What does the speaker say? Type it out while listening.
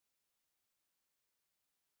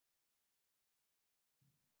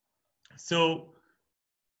So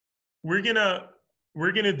we're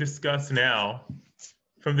gonna discuss now.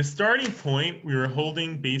 From the starting point, we were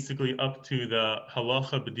holding basically up to the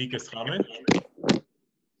halacha b'dikas chametz,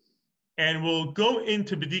 and we'll go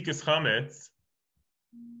into b'dikas chametz.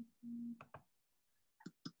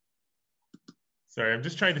 Sorry, I'm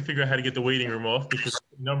just trying to figure out how to get the waiting room off because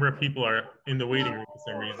a number of people are in the waiting room for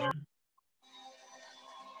some reason.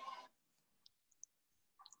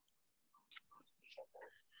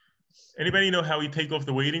 Anybody know how we take off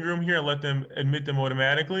the waiting room here and let them admit them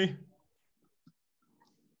automatically?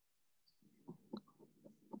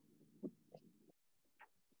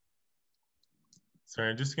 Sorry,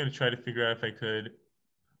 I'm just going to try to figure out if I could.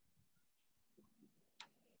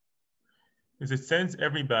 Is it sends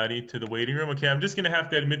everybody to the waiting room? Okay, I'm just going to have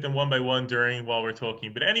to admit them one by one while we're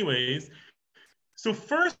talking. But anyways, so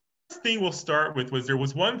first thing we'll start with was there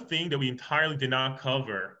was one thing that we entirely did not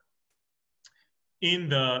cover in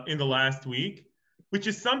the last week, which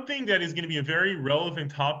is something that is going to be a very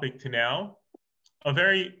relevant topic to now, a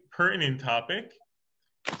very pertinent topic.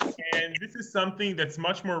 And this is something that's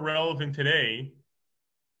much more relevant today,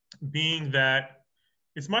 being that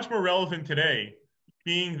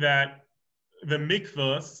the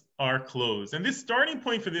mikvahs are closed. And this starting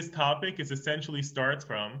point for this topic is essentially starts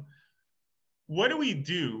from, what do we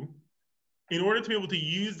do in order to be able to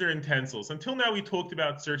use their utensils? Until now, we talked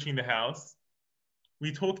about searching the house.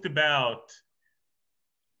 We talked about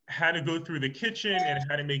how to go through the kitchen and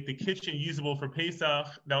how to make the kitchen usable for Pesach.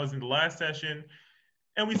 That was in the last session.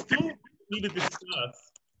 And we still need to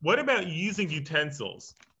discuss, what about using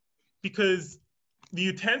utensils? Because the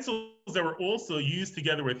utensils that were also used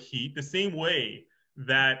together with heat, the same way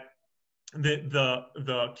that the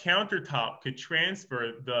countertop could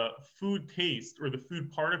transfer the food taste or the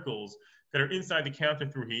food particles that are inside the counter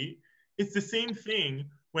through heat, it's the same thing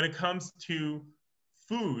when it comes to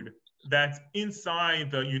food that's inside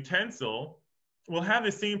the utensil. Will have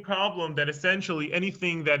the same problem that essentially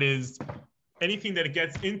anything that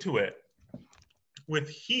gets into it with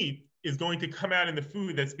heat is going to come out in the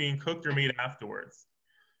food that's being cooked or made afterwards.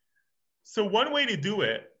 So one way to do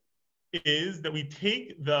it is that we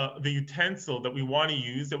take the utensil that we want to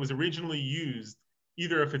use that was originally used,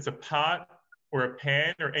 either if it's a pot or a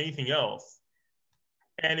pan or anything else.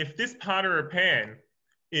 And if this pot or a pan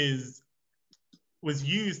was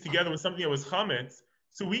used together with something that was chametz,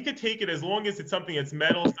 so we could take it, as long as it's something that's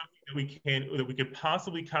metal, something that we could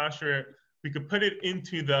possibly kosher, we could put it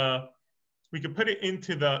into the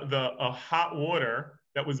hot water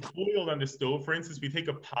that was boiled on the stove. For instance, we take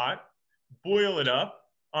a pot, boil it up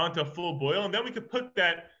onto a full boil, and then we could put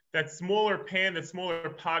that smaller pan, that smaller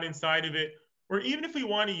pot inside of it. Or even if we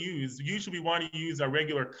want to usually we want to use our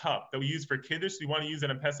regular cup that we use for kiddush, we want to use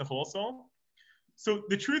it on Pesach also. So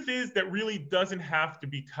the truth is that really doesn't have to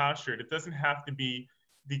be koshered. It doesn't have to be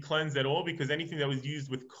cleansed at all, because anything that was used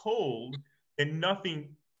with cold, and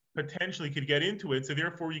nothing potentially could get into it. So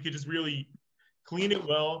therefore, you could just really clean it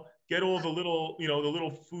well, get all the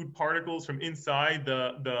little food particles from inside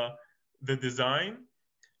the design,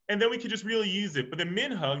 and then we could just really use it. But the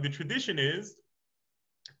minhag, the tradition is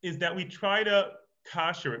that we try to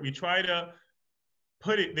kosher it. We try to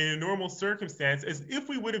put it in a normal circumstance as if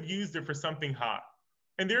we would have used it for something hot.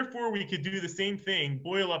 And therefore, we could do the same thing,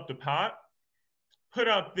 boil up the pot, put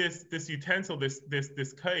up this utensil, this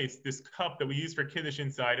case, this cup that we use for kiddush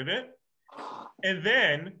inside of it. And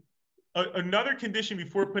then another condition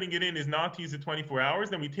before putting it in is not to use it 24 hours.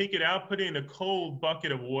 Then we take it out, put it in a cold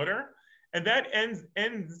bucket of water, and that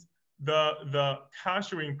ends the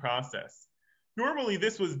koshering process. Normally,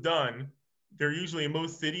 this was done. They're usually, in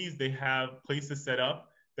most cities, they have places set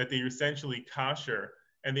up that they essentially kosher,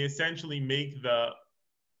 and they essentially make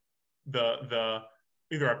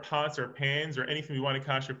either our pots or pans or anything we want to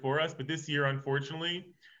kosher for us. But this year,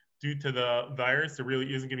 unfortunately, due to the virus, there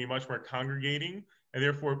really isn't going to be much more congregating, and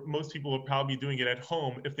therefore most people will probably be doing it at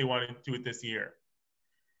home if they want to do it this year.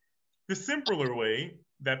 The simpler way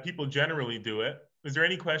that people generally do it, is there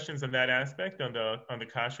any questions on that aspect, on the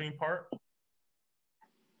koshering part?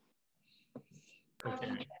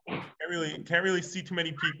 Okay. Can't really see too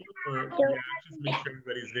many people for reactions. Make sure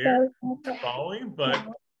everybody's there following, but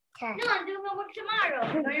no, I'm doing my work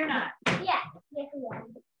tomorrow. No, you're not. Yeah,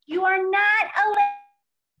 you are not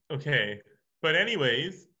allowed. Okay, but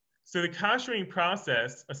anyways, so the koshering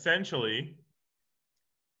process, essentially,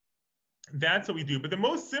 that's what we do. But the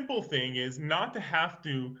most simple thing is not to have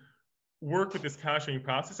to work with this koshering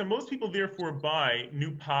process. And most people therefore buy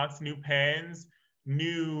new pots, new pans,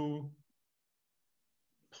 new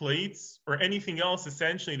plates, or anything else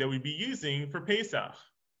essentially that we'd be using for Pesach.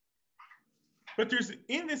 But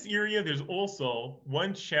in this area, there's also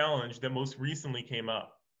one challenge that most recently came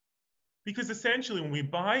up. Because essentially, when we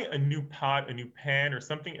buy a new pot, a new pan, or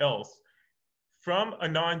something else from a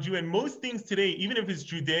non-Jew, and most things today, even if it's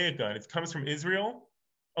Judaica and it comes from Israel,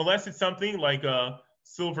 unless it's something like a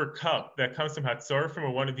silver cup that comes from Hatzor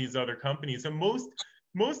from one of these other companies, and most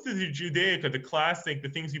of the Judaica, the classic, the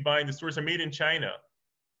things you buy in the stores are made in China,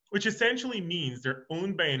 which essentially means they're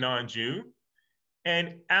owned by a non-Jew.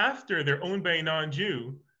 And after they're owned by a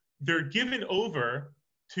non-Jew, they're given over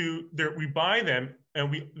to we buy them,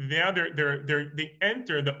 and they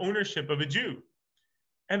enter the ownership of a Jew.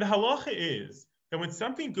 And the halacha is that when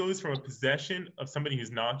something goes from a possession of somebody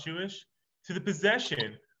who's not Jewish to the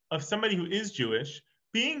possession of somebody who is Jewish,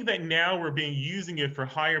 being that now we're using it for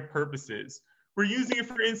higher purposes, we're using it,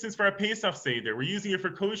 for instance, for our Pesach Seder, we're using it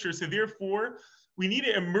for kosher, so therefore we need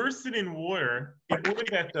to immerse it in water in order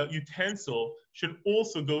that the utensil should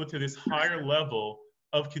also go to this higher level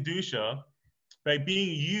of Kedusha by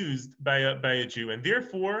being used by a Jew. And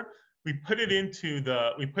therefore, we put it into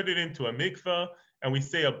a mikveh, and we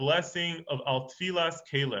say a blessing of al tfilas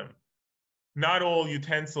kelim. Not all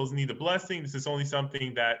utensils need a blessing. This is only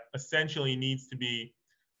something that essentially needs to be,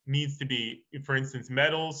 for instance,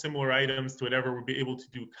 metals, similar items to whatever we'll be able to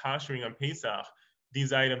do koshering on Pesach.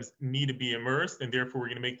 These items need to be immersed, and therefore we're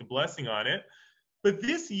going to make the blessing on it. But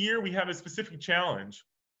this year we have a specific challenge,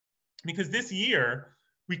 because this year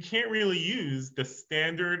we can't really use the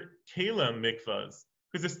standard Kalim mikvahs,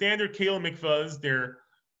 because the standard Kalim mikvahs, they're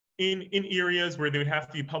in areas where there would have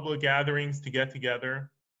to be public gatherings to get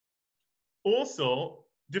together. Also,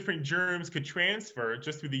 different germs could transfer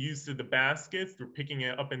just through the use of the baskets, through picking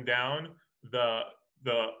it up and down the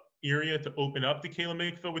area to open up the Kalim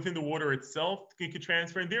mikvah. Within the water itself, it could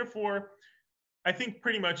transfer. And therefore, I think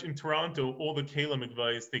pretty much in Toronto, all the Kalim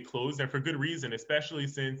mikvahs, they closed, and for good reason, especially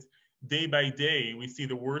since day by day, we see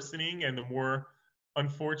the worsening and the more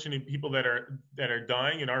unfortunate people that are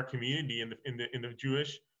dying in our community, in the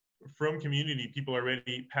Jewish Frum community. People are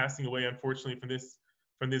already passing away, unfortunately,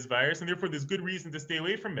 from this virus, and therefore there's good reason to stay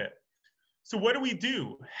away from it. So what do we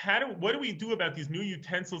do? What do we do about these new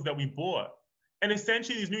utensils that we bought? And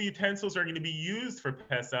essentially, these new utensils are going to be used for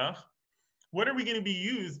Pesach. What are we going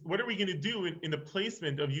to do in the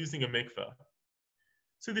placement of using a mikveh?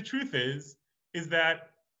 So the truth is that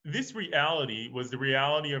this reality was the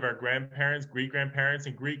reality of our grandparents, great-grandparents,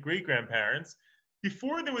 and great-great-grandparents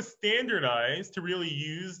before there was standardized to really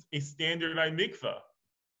use a standardized mikveh.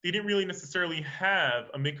 They didn't really necessarily have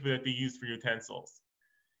a mikveh that they used for utensils.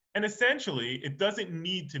 And essentially, it doesn't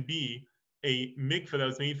need to be a mikveh that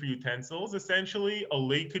was made for utensils. Essentially, a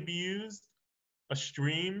lake could be used, a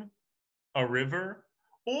stream, a river.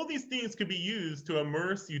 All these things could be used to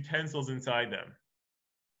immerse utensils inside them.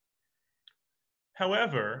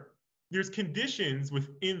 However, there's conditions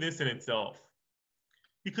within this in itself.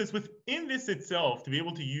 Because within this itself, to be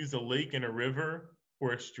able to use a lake and a river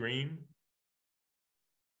or a stream,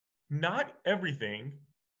 not everything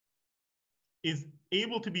is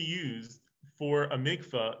able to be used for a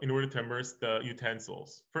mikveh in order to immerse the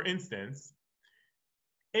utensils. For instance,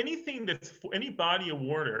 any body of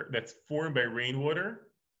water that's formed by rainwater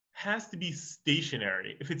has to be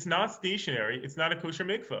stationary. If it's not stationary, it's not a kosher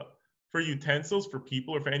mikveh for utensils, for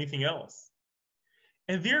people, or for anything else.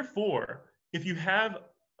 And therefore, if you have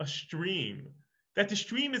a stream, that the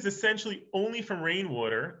stream is essentially only from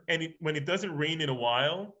rainwater, and when it doesn't rain in a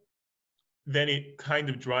while, then it kind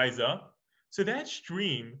of dries up. So that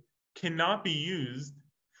stream cannot be used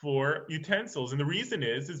for utensils. And the reason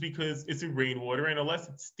is because it's in rainwater, and unless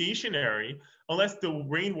it's stationary, unless the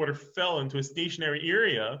rainwater fell into a stationary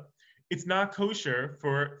area, it's not kosher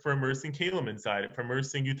for immersing kalim inside it, for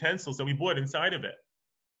immersing utensils that we bought inside of it.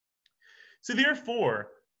 So therefore,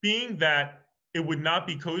 being that it would not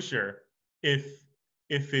be kosher if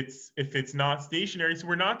it's not stationary, so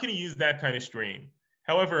we're not going to use that kind of stream.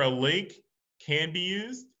 However, a lake can be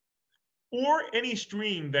used, or any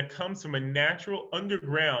stream that comes from a natural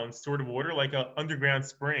underground sort of water, like an underground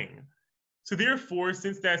spring. So therefore,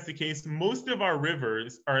 since that's the case, most of our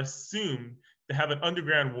rivers are assumed to have an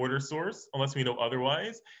underground water source, unless we know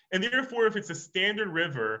otherwise. And therefore, if it's a standard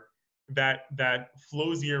river that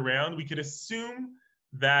flows year-round, we could assume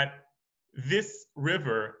that this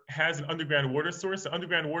river has an underground water source. The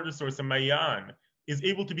underground water source, a mayan, is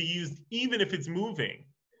able to be used even if it's moving.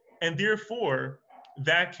 And therefore,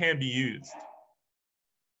 that can be used.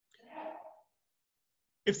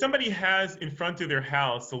 If somebody has in front of their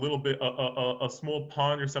house a little bit, a small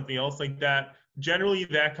pond or something else like that, generally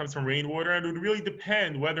that comes from rainwater, and it would really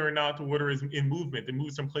depend whether or not the water is in movement. It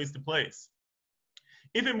moves from place to place.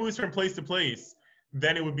 If it moves from place to place,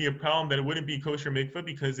 then it would be a problem that it wouldn't be kosher mikveh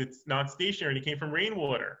because it's not stationary and it came from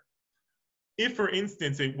rainwater. If, for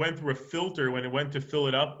instance, it went through a filter when it went to fill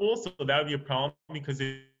it up, also that would be a problem because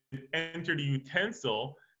it entered a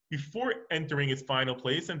utensil before entering its final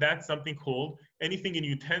place, and that's something called anything in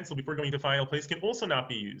utensil before going to final place can also not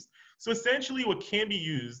be used. So essentially what can be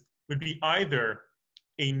used would be either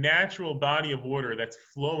a natural body of water that's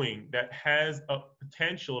flowing, that has a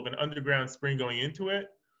potential of an underground spring going into it,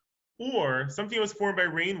 or something that was formed by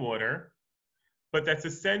rainwater, but that's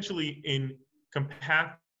essentially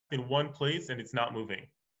compact in one place and it's not moving.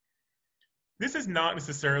 This is not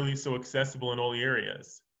necessarily so accessible in all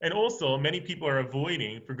areas. And also, many people are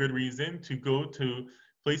avoiding, for good reason, to go to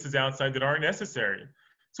places outside that aren't necessary.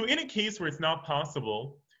 So in a case where it's not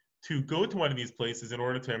possible to go to one of these places in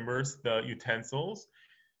order to immerse the utensils,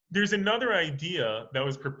 there's another idea that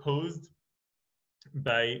was proposed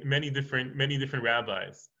by many different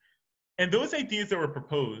rabbis. And those ideas that were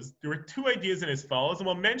proposed, there were two ideas in as follows, and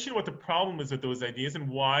we'll mention what the problem is with those ideas and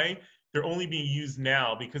why they're only being used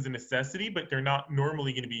now because of necessity, but they're not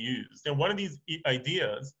normally going to be used. And one of these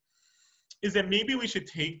ideas is that maybe we should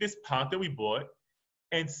take this pot that we bought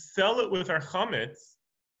and sell it with our chametz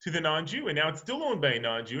to the non-Jew. And now it's still owned by a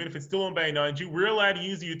non-Jew. And if it's still owned by a non-Jew, we're allowed to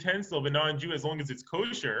use the utensil of a non-Jew as long as it's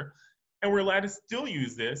kosher. And we're allowed to still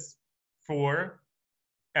use this for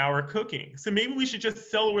our cooking. So maybe we should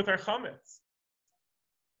just sell it with our chametz.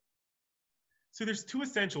 So there's two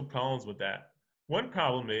essential problems with that. One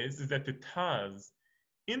problem is that the Taz,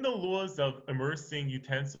 in the laws of immersing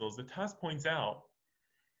utensils, the Taz points out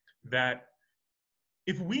that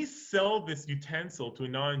if we sell this utensil to a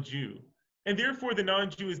non-Jew, and therefore the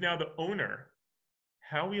non-Jew is now the owner,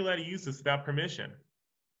 how are we allowed to use this without permission?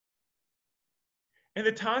 And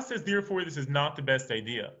the Taz says, therefore, this is not the best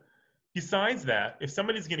idea. Besides that, if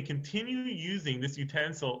somebody's going to continue using this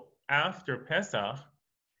utensil after Pesach,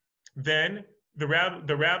 then the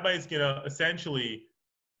rabbi is going to essentially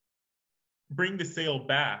bring the sale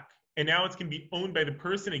back. And now it's going to be owned by the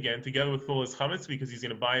person again, together with full his chametz, because he's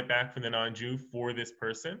going to buy it back from the non-Jew for this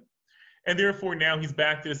person. And therefore, now he's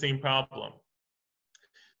back to the same problem.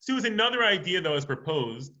 So it was another idea that was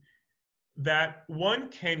proposed that one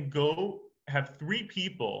can go have three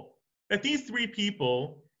people, that these three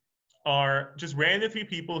people are just random three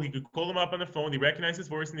people. He could call them up on the phone. They recognize his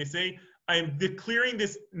voice and they say, I am declaring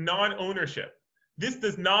this non-ownership. This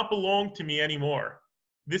does not belong to me anymore.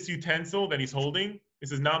 This utensil that he's holding,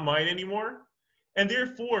 this is not mine anymore. And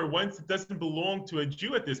therefore, once it doesn't belong to a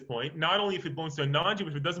Jew at this point, not only if it belongs to a non-Jew,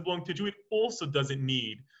 but if it doesn't belong to a Jew, it also doesn't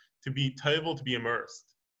need to be able to be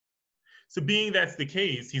immersed. So being that's the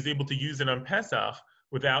case, he's able to use it on Pesach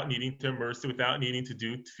without needing to immerse it, without needing to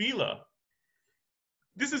do tefillah.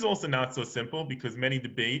 This is also not so simple because many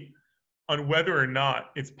debate on whether or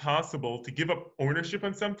not it's possible to give up ownership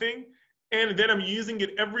on something, and then I'm using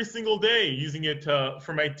it every single day, using it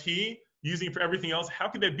for my tea, using it for everything else. How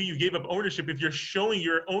could that be you gave up ownership if you're showing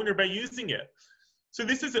you're owner by using it? So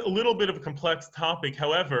this is a little bit of a complex topic.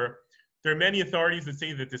 However, there are many authorities that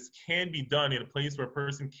say that this can be done in a place where a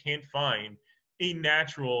person can't find a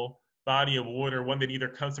natural body of water, one that either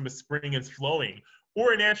comes from a spring and is flowing,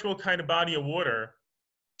 or a natural kind of body of water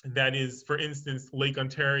that is, for instance, Lake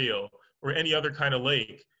Ontario or any other kind of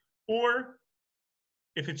lake. Or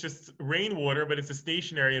if it's just rainwater, but it's a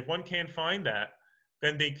stationary, if one can't find that,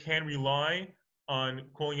 then they can rely on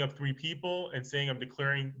calling up three people and saying, I'm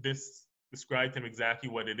declaring this, describe to him exactly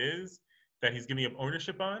what it is that he's giving up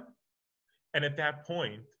ownership on. And at that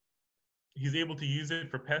point, he's able to use it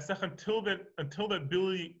for Pesach until the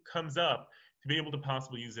ability comes up to be able to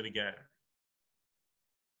possibly use it again.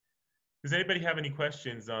 Does anybody have any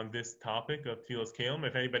questions on this topic of Tfilas Kalim?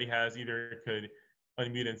 If anybody has, either could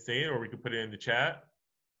unmute and say it, or we could put it in the chat.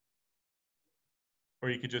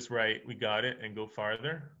 Or you could just write, we got it, and go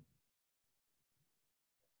farther.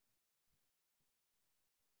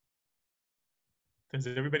 Does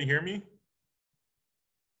everybody hear me?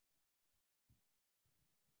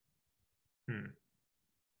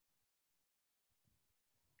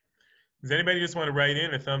 Does anybody just want to write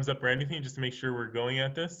in a thumbs up or anything just to make sure we're going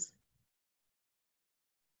at this?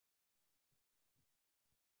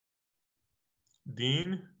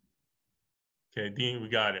 Dean? Okay, Dean, we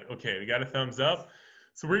got it. Okay, we got a thumbs up.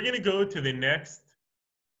 So we're going to go to the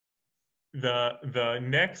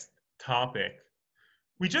next topic.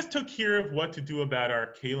 We just took care of what to do about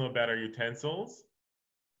our kalim, about our utensils.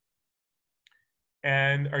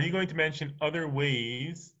 And are you going to mention other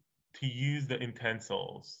ways to use the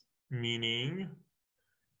utensils? Meaning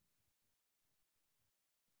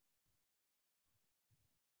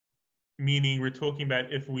we're talking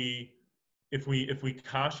about if we if we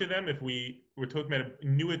kasha them, if we're talking about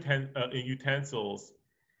new utensils.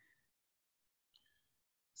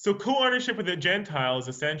 So co-ownership with a Gentile is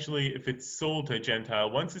essentially if it's sold to a Gentile.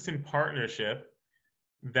 Once it's in partnership,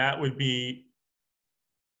 that would be,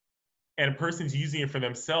 and a person's using it for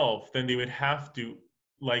themselves, then they would have to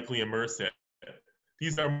likely immerse it.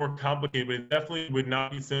 These are more complicated, but it definitely would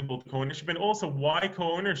not be simple to co-ownership. And also, why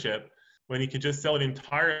co-ownership when he could just sell it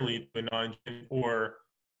entirely to a non-Jew, or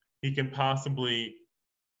he can possibly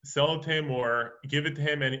sell it to him or give it to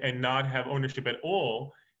him and not have ownership at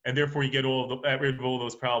all, and therefore you get rid of all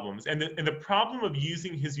those problems. And the problem of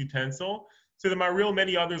using his utensil, so the Maril,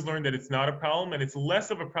 many others learned that it's not a problem, and it's less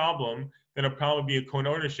of a problem than a problem being a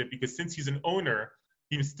co-ownership, because since he's an owner,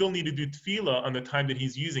 he would still need to do tefillah on the time that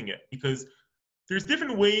he's using it, because there's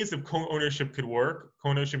different ways of co-ownership could work.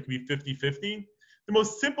 Co-ownership could be 50-50. The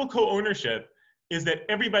most simple co-ownership is that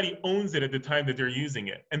everybody owns it at the time that they're using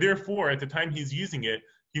it. And therefore, at the time he's using it,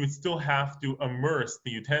 he would still have to immerse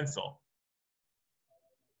the utensil.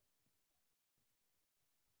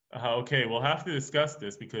 Okay, we'll have to discuss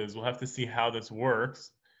this because we'll have to see how this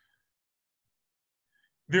works.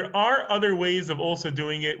 There are other ways of also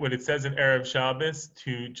doing it, what it says in Erev Shabbos,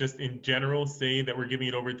 to just in general say that we're giving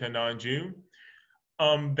it over to a non-Jew.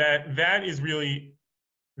 That is really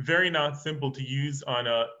very not simple to use on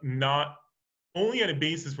a not only on a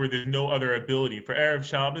basis where there's no other ability. For Erev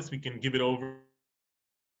Shabbos, we can give it over.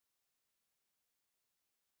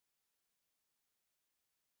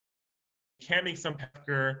 We can't make some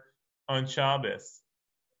hefker on Shabbos,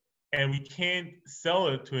 and we can't sell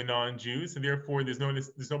it to a non-Jew, so therefore there's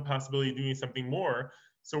no possibility of doing something more.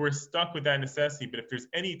 So we're stuck with that necessity. But if there's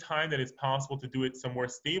any time that it's possible to do it some more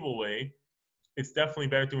stable way, it's definitely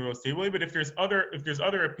better to do it in a stable way. But if there's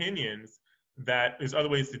other opinions that there's other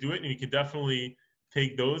ways to do it, and you could definitely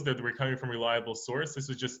take those that we're coming from a reliable source. This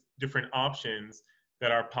is just different options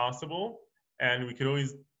that are possible, and we could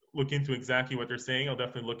always look into exactly what they're saying. I'll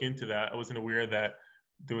definitely look into that. I wasn't aware that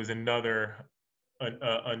there was another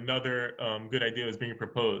good idea was being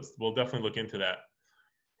proposed. We'll definitely look into that.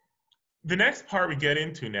 The next part we get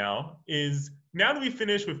into now is, now that we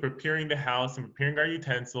finished with preparing the house and preparing our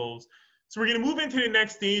utensils, so we're going to move into the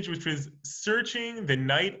next stage, which was searching the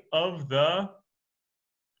night of the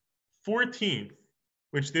 14th,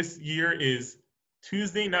 which this year is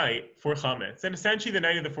Tuesday night for chametz. And essentially the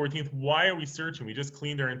night of the 14th, why are we searching? We just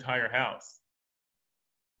cleaned our entire house.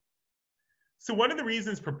 So one of the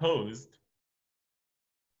reasons proposed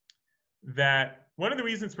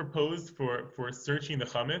for searching the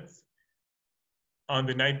chametz on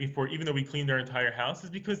the night before, even though we cleaned our entire house, is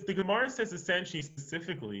because the Gemara says essentially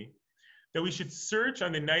specifically that we should search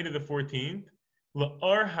on the night of the 14th,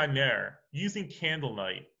 la'or haner, using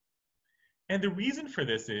candlelight. And the reason for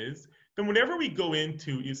this is that whenever we go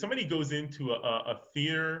into, if somebody goes into a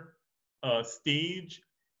theater stage,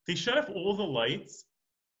 they shut off all the lights,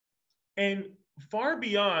 and far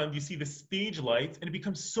beyond, you see the stage lights, and it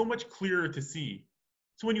becomes so much clearer to see.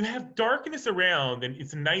 So when you have darkness around and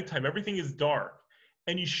it's nighttime, everything is dark,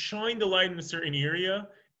 and you shine the light in a certain area,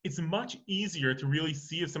 it's much easier to really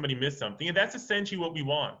see if somebody missed something. And that's essentially what we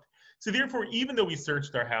want. So therefore, even though we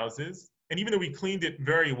searched our houses, and even though we cleaned it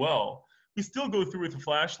very well, we still go through with a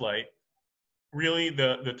flashlight. Really,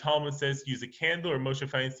 the Talmud says use a candle, or Moshe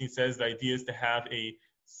Feinstein says the idea is to have a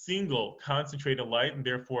single concentrated light, and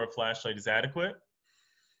therefore a flashlight is adequate.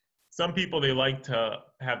 Some people, they like to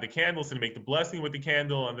have the candles and make the blessing with the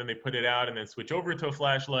candle, and then they put it out and then switch over to a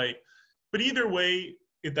flashlight. But either way,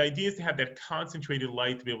 the idea is to have that concentrated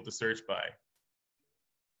light to be able to search by.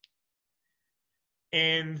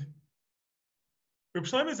 And Rabbi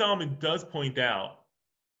Shlomo Zalman does point out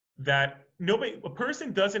that a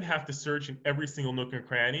person doesn't have to search in every single nook and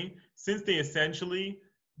cranny, since they essentially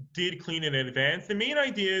did clean it in advance. The main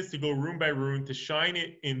idea is to go room by room, to shine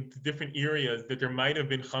it into different areas that there might have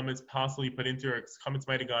been chametz possibly put into, or chametz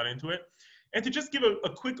might have gone into it, and to just give a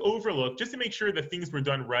quick overlook, just to make sure that things were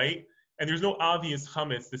done right, and there's no obvious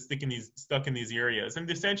chametz that's stuck in these areas. And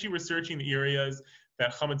essentially, we're searching the areas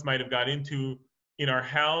that chametz might have got into in our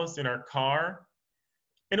house, in our car,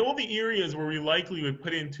 and all the areas where we likely would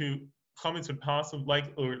put into chametz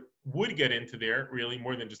would get into there, really,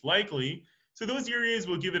 more than just likely. So those areas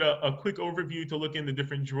will give it a quick overview to look in the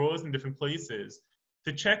different drawers and different places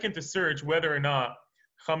to check and to search whether or not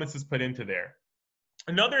chametz is put into there.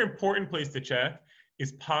 Another important place to check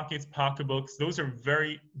is pockets, pocketbooks. Those are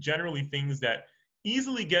very generally things that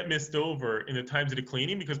easily get missed over in the times of the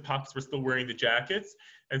cleaning, because pockets were still wearing the jackets.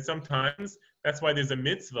 And sometimes that's why there's a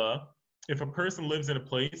mitzvah. If a person lives in a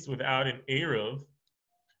place without an eruv,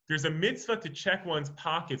 there's a mitzvah to check one's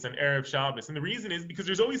pockets on Erev Shabbos. And the reason is because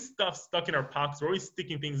there's always stuff stuck in our pockets. We're always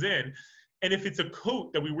sticking things in. And if it's a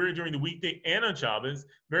coat that we wear during the weekday and on Shabbos,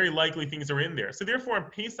 very likely things are in there. So therefore,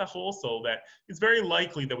 on Pesach also, that it's very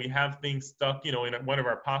likely that we have things stuck, in one of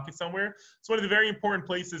our pockets somewhere. So one of the very important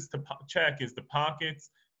places to check is the pockets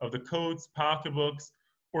of the coats, pocketbooks,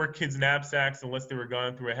 or kids' knapsacks, unless they were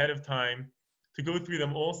gone through ahead of time, to go through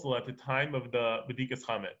them also at the time of the B'dikas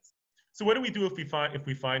Chametz. So what do we do if we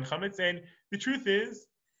find Chametz? And the truth is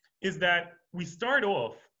that we start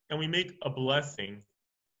off and we make a blessing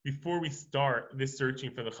before we start this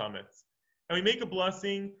searching for the Chametz. And we make a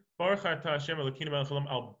blessing, Baruch Atah Hashem Elokeinu melech haolam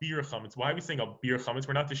al bir Chametz. Why are we saying al bir Chametz?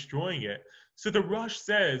 We're not destroying it. So the Rosh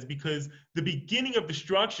says, because the beginning of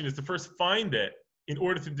destruction is to first find it in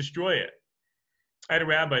order to destroy it. I had a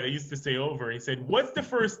rabbi that used to say over, he said, what's the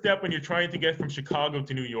first step when you're trying to get from Chicago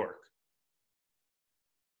to New York?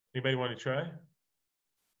 Anybody want to try?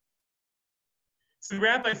 So the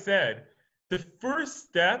rabbi said, the first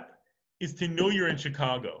step is to know you're in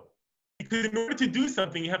Chicago. Because in order to do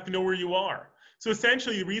something, you have to know where you are. So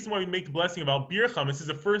essentially, the reason why we make the blessing of Al Bir Chametz is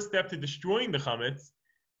the first step to destroying the Chametz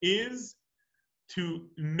is to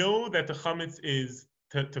know that the Chametz is,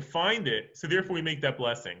 to find it. So therefore, we make that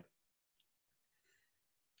blessing.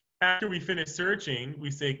 After we finish searching,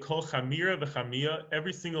 we say Kol Chamira v'Chamia,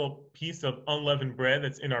 every single piece of unleavened bread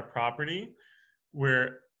that's in our property,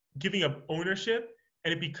 we're giving up ownership,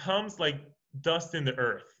 and it becomes like dust in the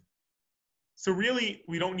earth. So really,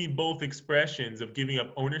 we don't need both expressions of giving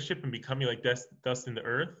up ownership and becoming like dust in the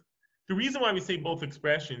earth. The reason why we say both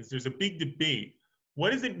expressions, there's a big debate.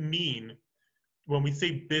 What does it mean when we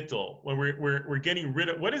say bittul, when we're getting rid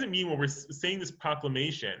of, what does it mean when we're saying this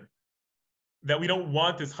proclamation that we don't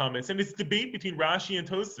want this chametz? And it's a debate between Rashi and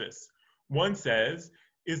Tosfos. One says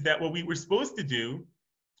is that what we were supposed to do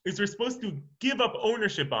is we're supposed to give up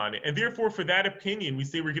ownership on it. And therefore, for that opinion, we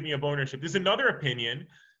say we're giving up ownership. There's another opinion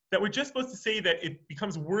that we're just supposed to say that it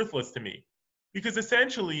becomes worthless to me. Because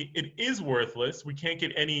essentially, it is worthless. We can't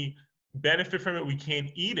get any benefit from it. We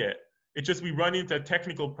can't eat it. It's just we run into a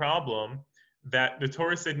technical problem that the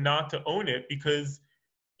Torah said not to own it, because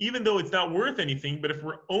even though it's not worth anything, but if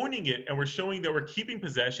we're owning it and we're showing that we're keeping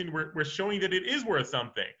possession, we're showing that it is worth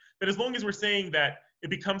something. But as long as we're saying that it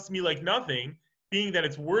becomes to me like nothing, being that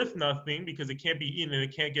it's worth nothing because it can't be eaten and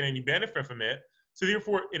it can't get any benefit from it, so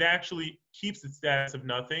therefore it actually keeps its status of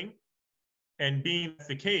nothing. And being that's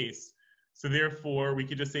the case, so therefore we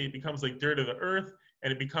could just say it becomes like dirt of the earth,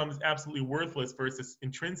 and it becomes absolutely worthless for its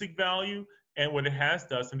intrinsic value and what it has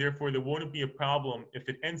to us, and therefore there won't be a problem if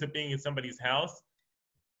it ends up being in somebody's house.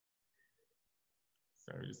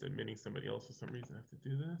 Sorry, just admitting somebody else for some reason. I have to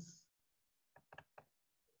do this.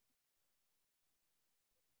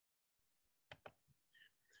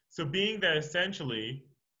 So being that essentially,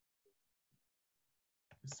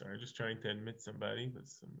 sorry, just trying to admit somebody, but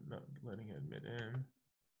not letting it admit in.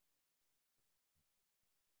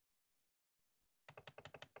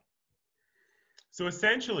 So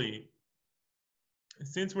essentially,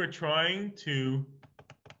 since we're trying to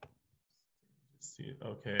see,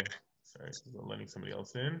 okay, sorry, I'm letting somebody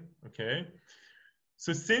else in. Okay,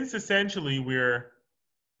 so since essentially we're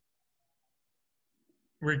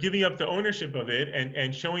giving up the ownership of it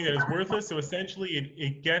and showing that it's worthless, so essentially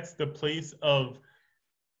it gets the place of,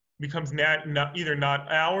 becomes either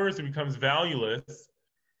not ours, or becomes valueless.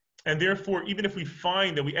 And therefore, even if we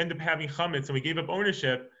find that we end up having chametz and we gave up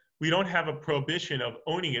ownership, we don't have a prohibition of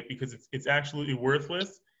owning it because it's absolutely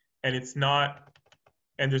worthless and it's not,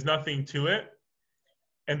 and there's nothing to it.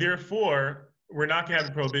 And therefore, we're not going to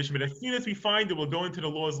have a prohibition. But as soon as we find it, we'll go into the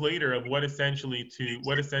laws later of what essentially to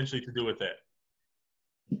do with it.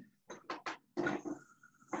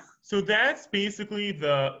 So that's basically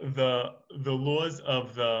the laws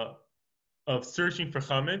of searching for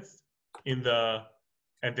chametz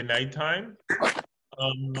at the nighttime.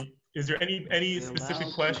 Is there any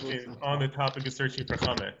specific questions on the topic of searching for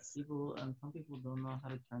chametz? Some people don't know how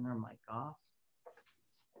to turn their mic off.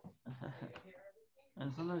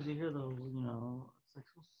 And sometimes you hear the,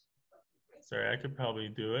 signals. Sorry, I could probably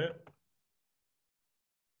do it.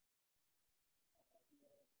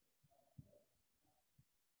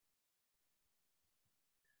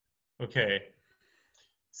 Okay.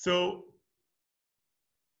 So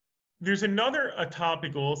there's a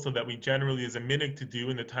topic also that we generally as a minhag to do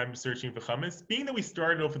in the time of searching for chametz, being that we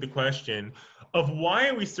started off with the question of why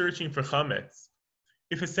are we searching for chametz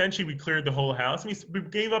if essentially we cleared the whole house. We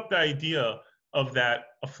gave up the idea of that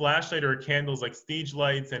a flashlight or a candle is like stage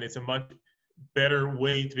lights and it's a much better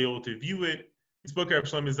way to be able to view it. We spoke at Rabbi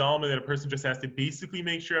Shlomo Katz that a person just has to basically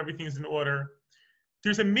make sure everything is in order.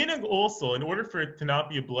 There's a minhag also, in order for it to not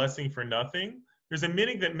be a blessing for nothing, there's a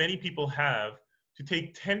minhag that many people have to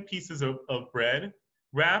take 10 pieces of bread,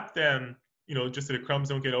 wrap them, just so the crumbs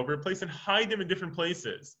don't get over a place, and hide them in different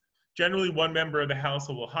places. Generally, one member of the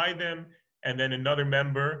household will hide them, and then another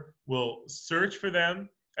member will search for them,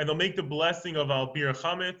 and they'll make the blessing of Al Bir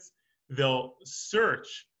Chametz. They'll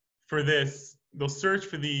search for this. They'll search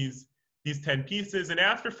for these 10 pieces, and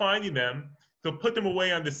after finding them, they'll put them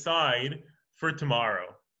away on the side for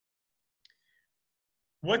tomorrow.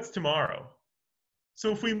 What's tomorrow?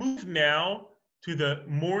 So if we move now to the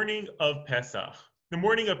morning of Pesach, the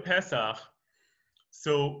morning of Pesach,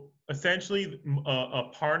 so essentially a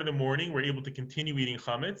part of the morning, we're able to continue eating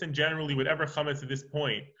chametz, and generally whatever chametz at this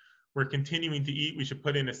point we're continuing to eat, we should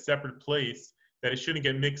put in a separate place that it shouldn't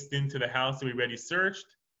get mixed into the house that we already searched.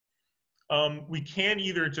 We can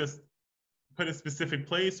either just put a specific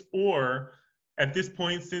place, or at this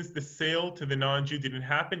point, since the sale to the non-Jew didn't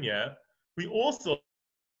happen yet, we also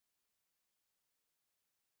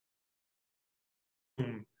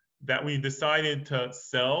that we decided to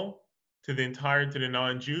sell to the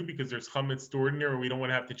non-Jew because there's chametz stored in there, or we don't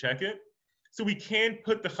want to have to check it. So we can't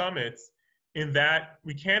put the chametz in that.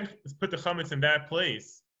 We can't put the chametz in that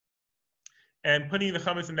place, and putting the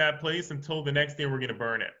chametz in that place until the next day we're going to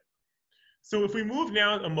burn it. So if we move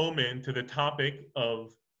now a moment to the topic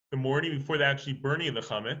of the morning before the actually burning of the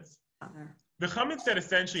chametz that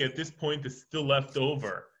essentially at this point is still left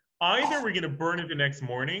over, either we're going to burn it the next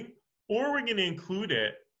morning, or we're going to include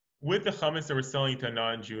it with the chametz that we're selling to a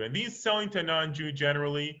non-Jew. And these selling to a non-Jew,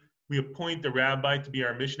 generally, we appoint the rabbi to be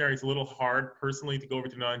our missionary. It's a little hard personally to go over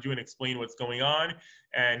to a non-Jew and explain what's going on,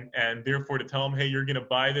 and therefore to tell them, hey, you're going to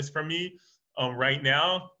buy this from me right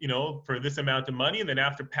now, for this amount of money, and then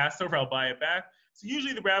after Passover, I'll buy it back. So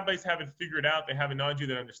usually the rabbis have it figured out. They have a non-Jew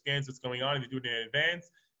that understands what's going on, and they do it in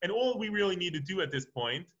advance. And all we really need to do at this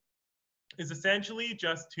point is essentially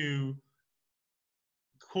just to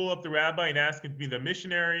call up the rabbi and ask him to be the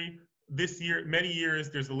missionary. This year, many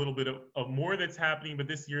years, there's a little bit of more that's happening, but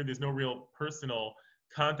this year there's no real personal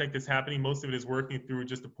contact that's happening. Most of it is working through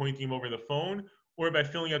just appointing him over the phone, or by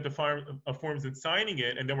filling out the forms and signing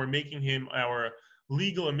it, and then we're making him our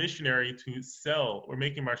legal and missionary to sell. We're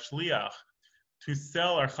making him our shliach to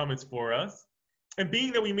sell our chametz for us. And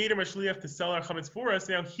being that we made him a shliach to sell our chametz for us,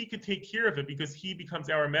 now he could take care of it because he becomes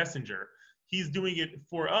our messenger. He's doing it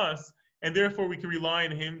for us, and therefore we can rely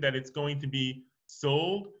on him that it's going to be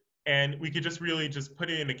sold, and we could just really just put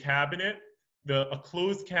it in a cabinet, a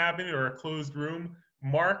closed cabinet or a closed room,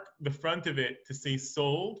 mark the front of it to say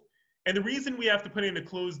sold. And the reason we have to put it in a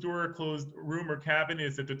closed door, closed room or cabinet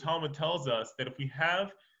is that the Talmud tells us that if we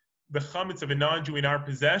have the chametz of a non-Jew in our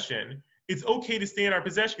possession, it's okay to stay in our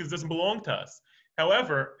possession because it doesn't belong to us.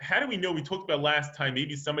 However, how do we know? We talked about last time,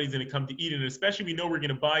 maybe somebody's going to come to eat it, and especially we know we're going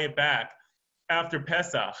to buy it back after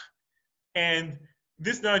Pesach. And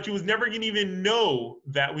this non-Jew is never going to even know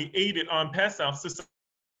that we ate it on Pesach. So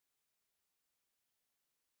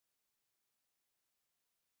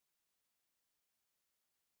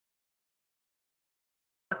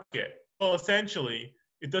well, essentially,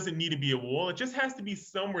 it doesn't need to be a wall. It just has to be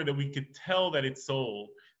somewhere that we could tell that it's sold.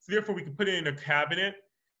 So therefore, we could put it in a cabinet.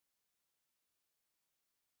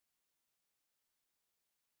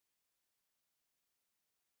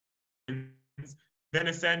 Then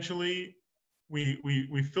essentially,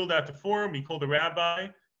 we filled out the form, we called the rabbi,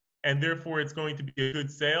 and therefore it's going to be a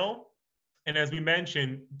good sale. And as we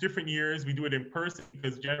mentioned, different years we do it in person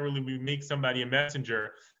because generally we make somebody a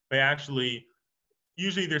messenger by actually,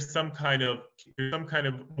 usually there's some kind of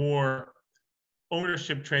more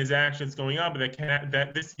ownership transactions going on, but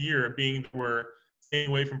that this year, being that we're staying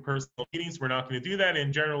away from personal meetings, we're not going to do that.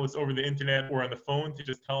 In general, it's over the internet or on the phone to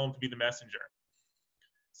just tell them to be the messenger.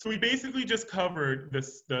 So we basically just covered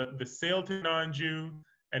the sale to non-Jew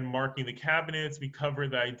and marking the cabinets. We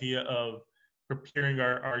covered the idea of preparing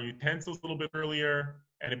our utensils a little bit earlier,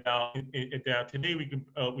 and about today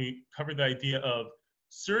we covered the idea of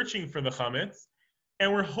searching for the chametz,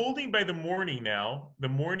 and we're holding by the morning now, the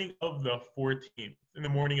morning of the 14th. In the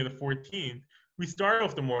morning of the 14th, we start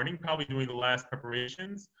off the morning probably doing the last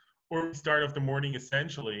preparations, or we start off the morning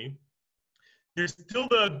essentially. There's still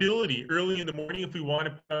the ability early in the morning, if we want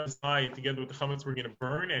to put aside together with the chametz we're going to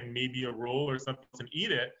burn and maybe a roll or something else and eat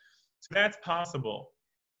it. So that's possible.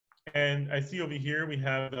 And I see over here we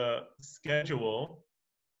have the schedule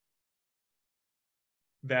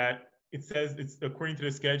that it says, it's according to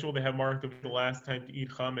the schedule, they have marked the last time to eat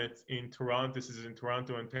chametz in Toronto. This is in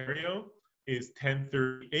Toronto, Ontario, is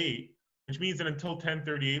 10:38, which means that until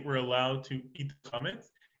 10:38 we're allowed to eat the chametz.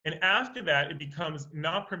 And after that, it becomes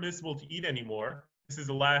not permissible to eat anymore. this is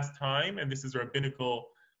the last time, and this is rabbinical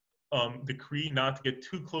decree not to get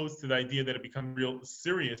too close to the idea that it becomes real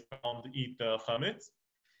serious problem to eat the chametz.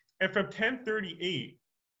 And from 10:38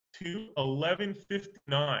 to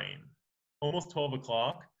 11:59, almost 12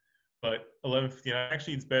 o'clock, but 11:59,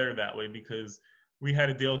 actually it's better that way because we had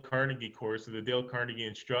a Dale Carnegie course with a Dale Carnegie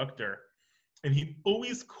instructor, and he'd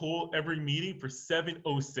always call every meeting for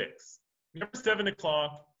 7:06. Never 7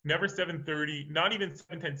 o'clock, never 7:30, not even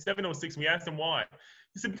 7:10, 7:06. We asked him why.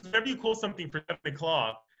 He said, because whenever you call something for 7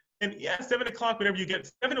 o'clock, and yeah, 7 o'clock, whenever you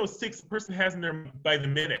get 7:06, the person has in there by the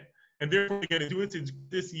minute. And therefore, we're going to do it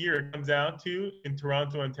this year. It comes out to, in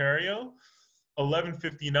Toronto, Ontario,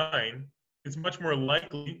 11:59. It's much more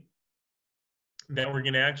likely that we're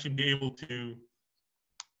going to actually be able to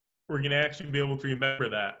remember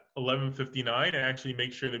that 11:59 and actually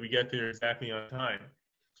make sure that we get there exactly on time.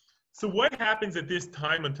 So what happens at this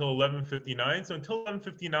time until 11:59? So until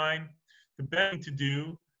 11:59, the best thing to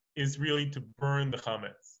do is really to burn the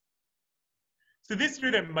chametz. So this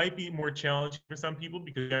year that might be more challenging for some people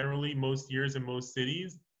because generally most years in most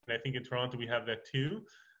cities, and I think in Toronto we have that too,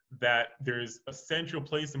 that there's a central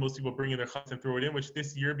place that most people bring in their chametz and throw it in, which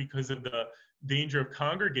this year because of the danger of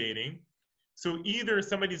congregating, so either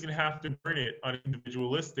somebody's going to have to burn it on an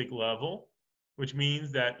individualistic level, which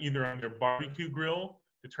means that either on their barbecue grill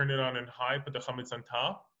to turn it on and high, put the chametz on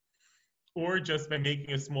top, or just by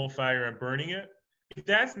making a small fire and burning it. If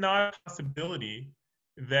that's not a possibility,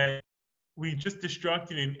 then we just destruct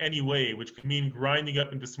it in any way, which could mean grinding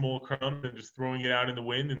up into small crumbs and just throwing it out in the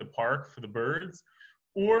wind in the park for the birds.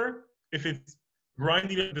 Or if it's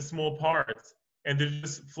grinding it into small parts and they're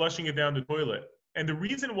just flushing it down the toilet. And the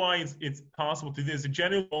reason why it's possible to do this,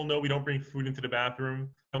 generally we all know we don't bring food into the bathroom,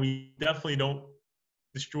 and we definitely don't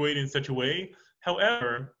destroy it in such a way.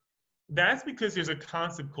 However, that's because there's a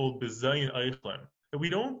concept called bezayin eichlin, that we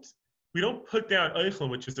don't put down eichlin,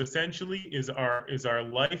 which is essentially is our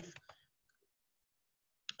life.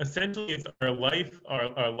 Essentially, it's our life.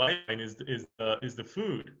 Our lifeline is the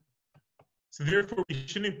food. So therefore, we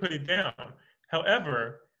shouldn't put it down.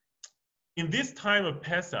 However, in this time of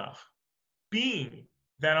Pesach, being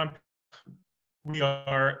that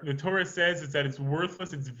the Torah says is that it's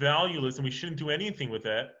worthless, it's valueless, and we shouldn't do anything with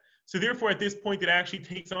it. So therefore, at this point, it actually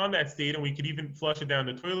takes on that state, and we could even flush it down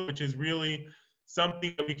the toilet, which is really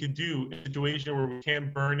something that we could do in a situation where we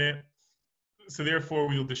can't burn it. So therefore,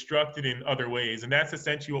 we'll destruct it in other ways. And that's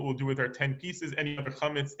essentially what we'll do with our 10 pieces, any other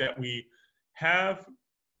chametz that we have,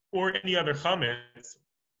 or any other chametz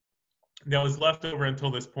that was left over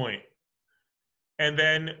until this point. And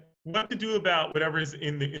then what to do about whatever is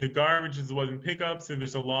in the garbage is wasn't pickups. So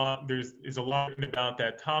there's a lot written about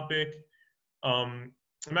that topic. I'm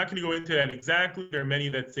not going to go into that exactly. There are many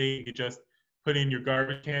that say you just put in your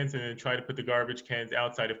garbage cans and then try to put the garbage cans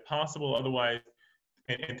outside if possible. Otherwise,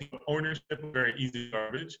 and take ownership of very easy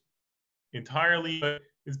garbage entirely. But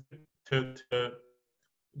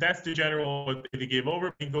that's the general what they gave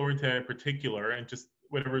over. We can go into that in particular and just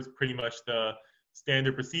whatever is pretty much the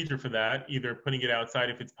standard procedure for that, either putting it outside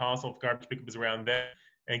if it's possible, if garbage pickup is around that,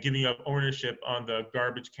 and giving up ownership on the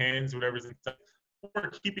garbage cans, whatever's inside, or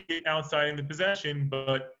keeping it outside in the possession,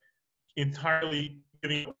 but entirely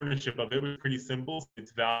giving ownership of it. It was pretty simple.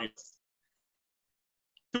 It's values.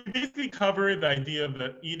 So we basically cover the idea of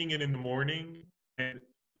the eating it in the morning and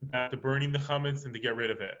the burning the chametz and to get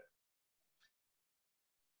rid of it.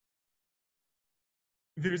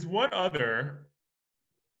 There's one other.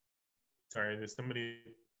 Sorry, there's somebody.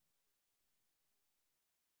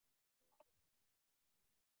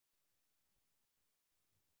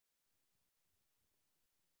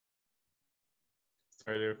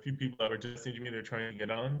 Sorry, there are a few people that were just messaging me. They're trying to get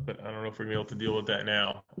on, but I don't know if we're going to be able to deal with that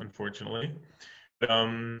now, unfortunately.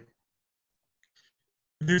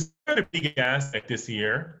 There's a big aspect this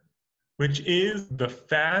year, which is the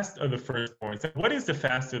fast of the firstborns. And what is the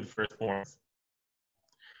fast of the firstborns?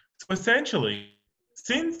 So essentially,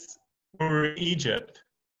 since we were in Egypt,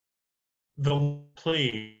 the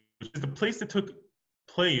plague, which is the place that took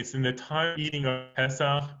place in the time of eating of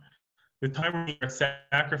Pesach, the time we were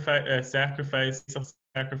sacrifice,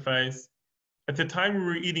 at the time we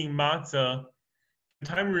were eating matzah, the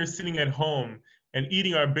time we were sitting at home and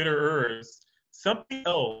eating our bitter herbs, something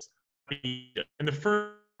else, and the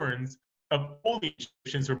firstborns of all the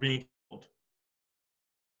Egyptians were being killed.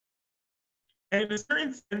 And in a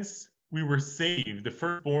certain sense, we were saved. The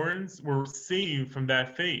firstborns were saved from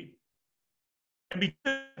that fate. And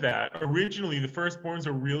because of that, originally the firstborns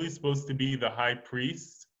were really supposed to be the high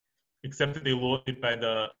priests, except that they lost it by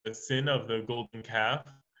the sin of the golden calf.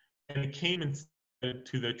 And it came instead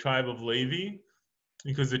to the tribe of Levi,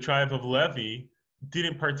 because the tribe of Levi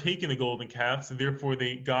didn't partake in the golden calf, so therefore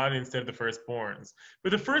they got it instead of the firstborns.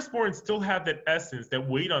 But the firstborns still have that essence, that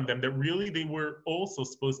weight on them, that really they were also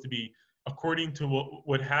supposed to be, according to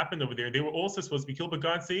what happened over there, they were also supposed to be killed, but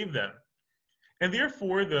God saved them. And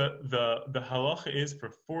therefore, the halacha is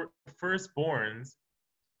for firstborns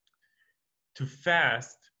to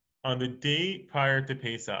fast on the day prior to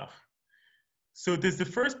Pesach. So does the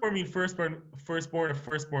firstborn mean firstborn or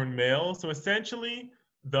firstborn male? So essentially,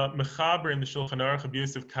 the Mechaber in the Shulchan Aruch of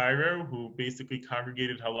Yosef Cairo, who basically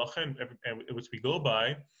congregated halacha, and which we go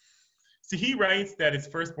by, so he writes that it's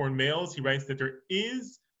firstborn males. He writes that there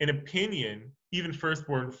is an opinion, even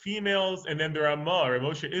firstborn females, and then there are Ramah, or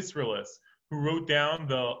Moshe Israelis, who wrote down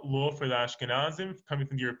the law for the Ashkenazim coming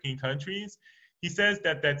from the European countries. He says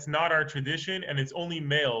that that's not our tradition, and it's only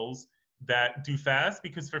males that do fast,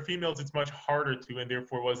 because for females it's much harder to, and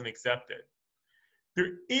therefore wasn't accepted.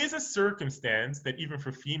 There is a circumstance that even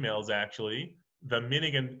for females, actually, the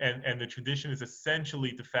minig and the tradition is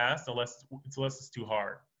essentially to fast unless it's too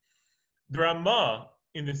hard. The Ramah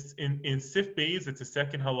in Sif Beis, it's the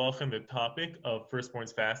second halacha in the topic of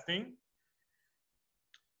firstborns fasting.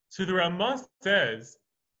 So the Ramah says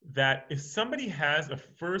that if somebody has a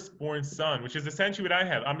firstborn son, which is essentially what I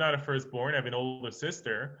have, I'm not a firstborn, I have an older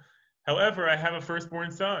sister. However, I have a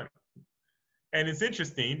firstborn son. And it's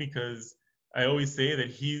interesting because I always say that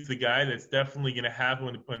he's the guy that's definitely going to have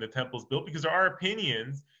when the temple's built, because there are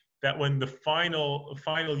opinions that when the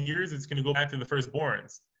final years, it's going to go back to the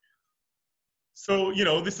firstborns. So,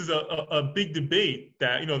 this is a big debate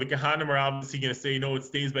that, the Kahanim are obviously going to say, no, it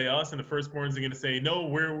stays by us. And the firstborns are going to say, no,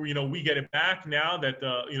 we get it back now that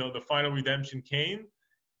the final redemption came.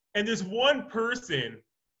 And there's one person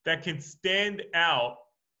that can stand out,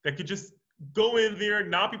 that could just go in there,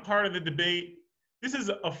 not be part of the debate. This is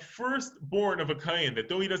a firstborn of a Kayan, that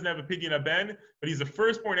though he doesn't have a Pidyon Aben, but he's a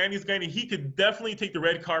firstborn and he's Kayan, and he could definitely take the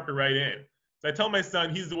red carpet right in. So I tell my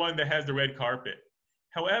son, he's the one that has the red carpet.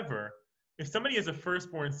 However, if somebody has a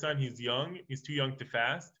firstborn son, he's young, he's too young to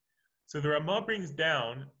fast. So the Ramah brings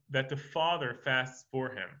down that the father fasts for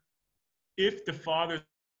him. If the father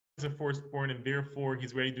is a firstborn and therefore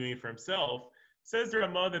he's ready doing it for himself, says the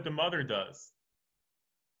Ramah that the mother does.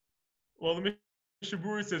 Well, the Mishnah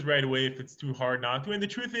Berurah says right away if it's too hard not to. And the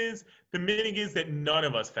truth is, the minig is that none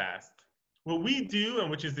of us fast. What we do, and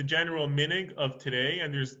which is the general minig of today,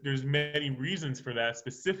 and there's many reasons for that,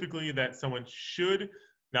 specifically that someone should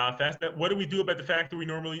not fast. That what do we do about the fact that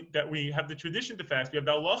we have the tradition to fast? We have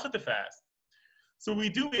the halacha to fast. So what we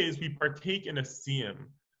do is we partake in a siyum.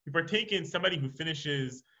 We partake in somebody who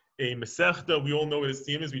finishes a mesechta. We all know what a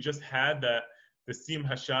siyum is. We just had the siyum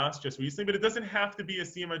hashas just recently, but it doesn't have to be a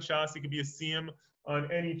siyum on Shas. It could be a siyum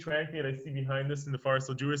on any tractate. I see behind us in the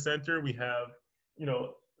Farsal Jewish Center, we have,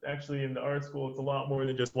 actually in the art school, it's a lot more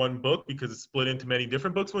than just one book because it's split into many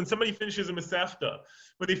different books. When somebody finishes a mesechta,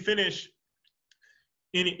 when they finish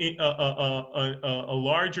in a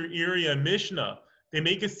larger area Mishnah, they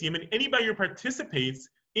make a siyum, and anybody who participates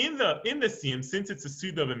in the siyum, since it's a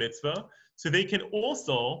suda of a mitzvah, so they can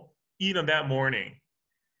also eat on that morning.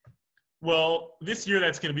 Well, this year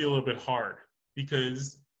that's going to be a little bit hard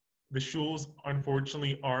because the shuls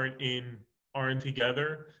unfortunately aren't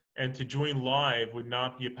together, and to join live would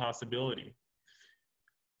not be a possibility.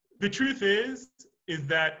 The truth is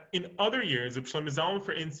that in other years, Rabbi Shlomo Zalman,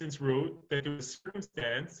 for instance, wrote that there was a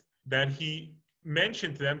circumstance that he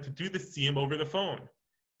mentioned to them to do the siyum over the phone.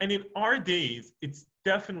 And in our days, it's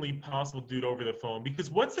definitely possible to do it over the phone,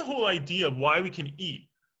 because what's the whole idea of why we can eat?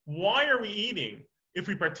 Why are we eating if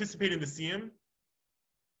we participate in the siyum?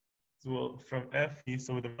 So from Effie,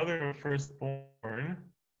 so the mother of a firstborn,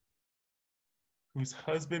 whose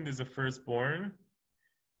husband is a firstborn,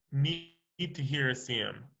 need to hear a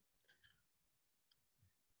siyum.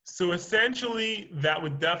 So essentially, that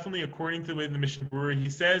would definitely, according to the Mishnah Berurah, he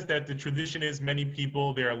says that the tradition is many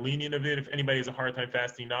people, they are lenient of it if anybody has a hard time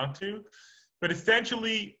fasting not to. But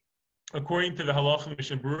essentially, according to the halacha of the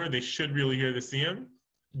Mishnah Berurah, they should really hear the siyum.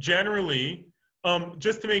 Generally,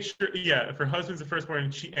 just to make sure, if her husband's the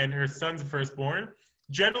firstborn and her son's the firstborn,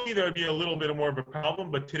 generally there would be a little bit more of a problem.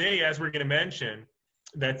 But today, as we're going to mention,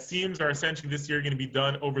 that siyums are essentially this year going to be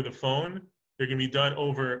done over the phone. They're going to be done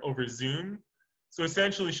over Zoom. So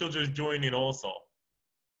essentially, she'll just join in also.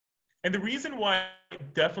 And the reason why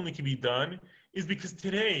it definitely can be done is because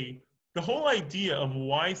today, the whole idea of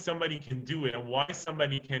why somebody can do it and why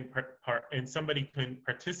somebody can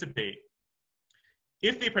participate,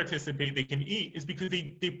 if they participate, they can eat, is because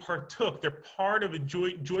they partook. They're part of a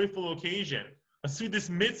joyful occasion, a sudas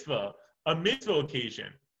mitzvah, a mitzvah occasion.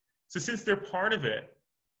 So since they're part of it,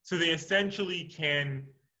 so they essentially can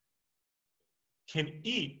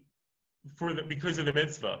eat because of the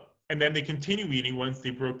mitzvah, and then they continue eating once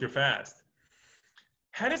they broke their fast.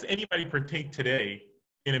 How does anybody partake today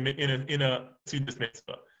in a Sudas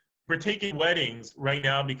mitzvah? We're taking weddings right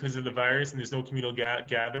now because of the virus and there's no communal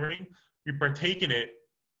gathering. We partake in it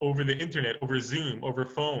over the internet, over Zoom, over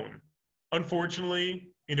phone.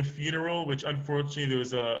 Unfortunately, in a funeral, which unfortunately there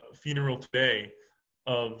was a funeral today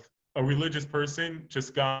of a religious person,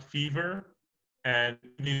 just got fever, and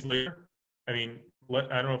 2 days later, I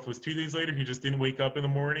don't know if it was 2 days later, he just didn't wake up in the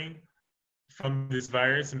morning from this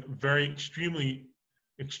virus, and very extremely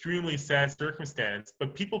sad circumstance.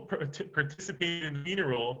 But people participated in the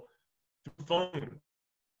funeral through phone.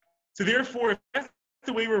 So therefore, if that's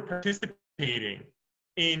the way we're participating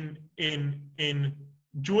in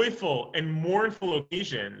joyful and mournful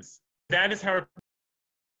occasions, that is how we're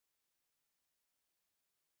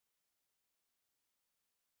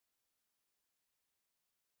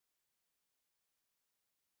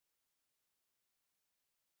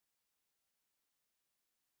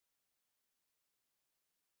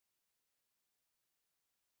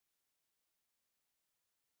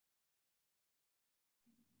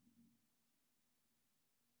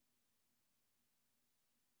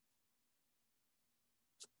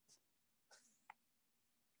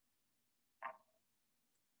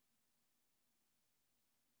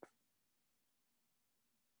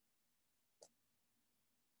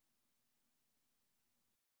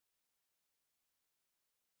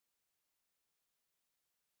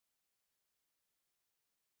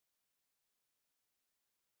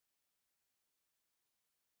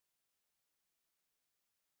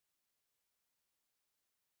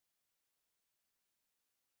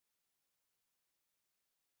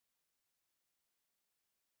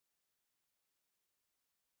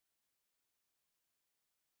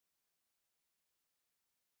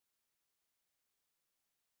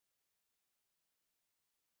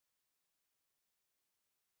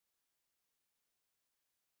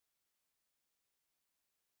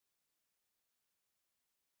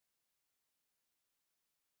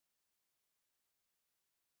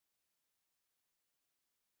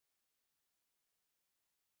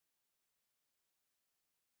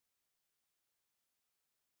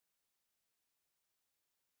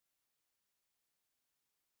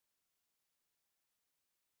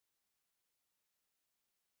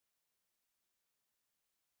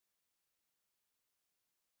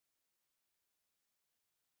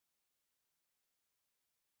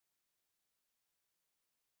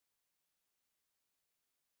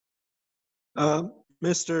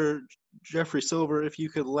Mr. Jeffrey Silver, if you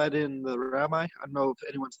could let in the rabbi. I don't know if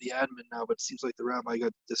anyone's the admin now, but it seems like the rabbi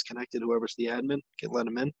got disconnected. Whoever's the admin, can let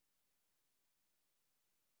him in.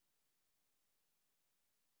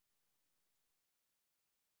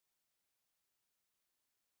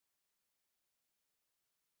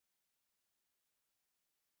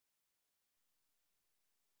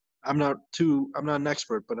 I'm not an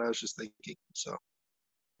expert, but I was just thinking, so.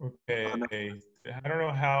 okay. I don't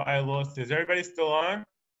know how I lost. Is everybody still on?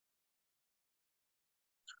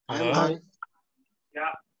 Hello? I'm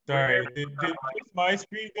Yeah. Sorry, did my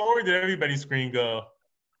screen go or did everybody's screen go?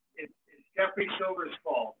 It's Jeffrey Silver's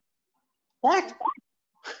fault. What?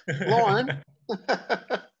 Lauren?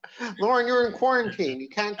 Lauren, you're in quarantine. You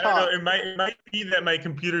can't I don't talk. know. It might be that my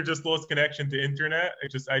computer just lost connection to internet.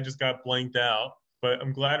 I just got blanked out. But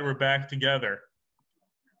I'm glad we're back together.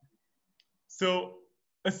 So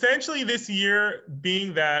essentially, this year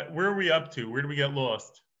being that, where are we up to? Where do we get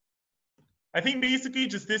lost? I think basically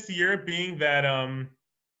just this year being that.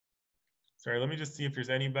 Sorry, let me just see if there's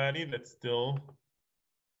anybody that's still.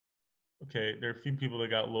 Okay, there are a few people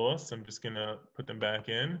that got lost. So I'm just gonna put them back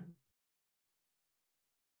in.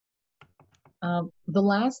 The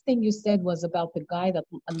last thing you said was about the guy that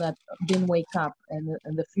didn't wake up and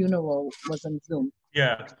the funeral was on Zoom.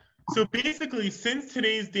 Yeah. So basically, since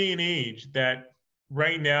today's day and age, that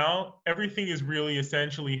right now, everything is really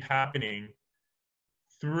essentially happening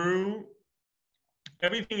through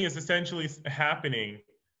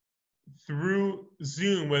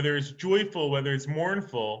Zoom, whether it's joyful, whether it's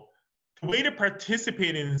mournful. The way to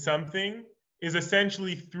participate in something is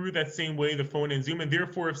essentially through that same way, the phone and Zoom. And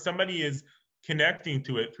therefore, if somebody is connecting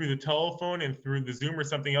to it through the telephone and through the Zoom or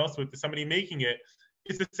something else with somebody making it,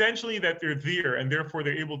 it's essentially that they're there, and therefore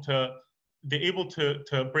they're able to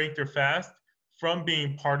break their fast from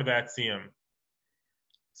being part of that siyum.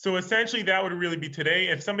 So essentially, that would really be today.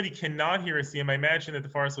 If somebody cannot hear a siyum, I imagine that the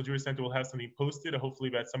Far East Jewish Center will have something posted, hopefully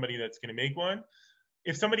about somebody that's going to make one.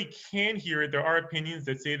 If somebody can hear it, there are opinions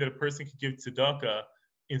that say that a person could give tzedakah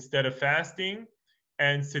instead of fasting,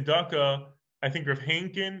 and tzedakah, I think Rav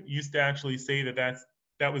Henkin used to actually say that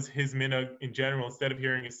that was his minhag in general. Instead of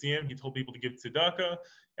hearing a siyum, he told people to give tzedakah.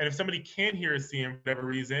 And if somebody can't hear a siyum for whatever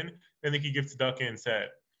reason, then they could give tzedakah instead.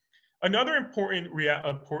 Another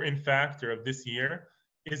important factor of this year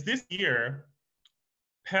is this year,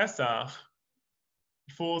 Pesach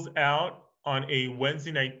falls out on a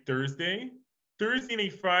Wednesday night, Thursday. Thursday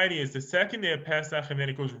night, Friday is the second day of Pesach, and then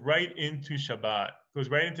it goes right into Shabbat, goes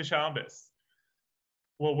right into Shabbos.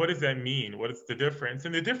 Well, what does that mean? What is the difference?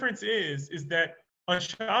 And the difference is that on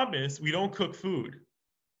Shabbos, we don't cook food.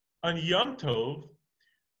 On Yom Tov,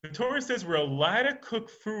 the Torah says we're allowed to cook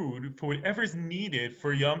food for whatever's needed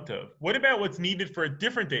for Yom Tov. What about what's needed for a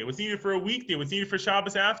different day? What's needed for a weekday? What's needed for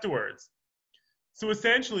Shabbos afterwards? So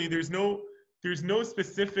essentially, there's no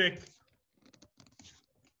specific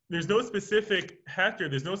hector,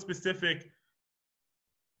 there's no specific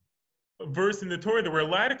verse in the Torah that we're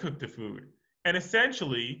allowed to cook the food. And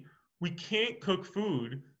essentially, we can't cook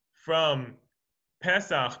food from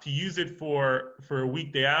Pesach to use it for a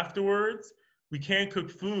weekday afterwards. We can't cook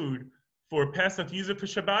food for Pesach to use it for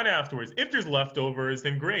Shabbat afterwards. If there's leftovers,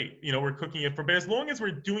 then great. We're cooking it for, but as long as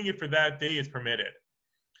we're doing it for that day, it's permitted.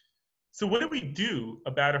 So what do we do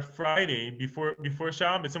about a Friday before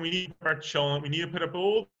Shabbos? And we need our cholent, we need to put up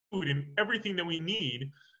all food and everything that we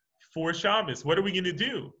need for Shabbos. What are we going to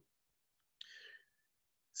do?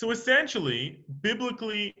 So essentially,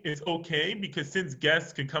 biblically, it's okay because since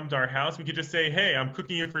guests could come to our house, we could just say, hey, I'm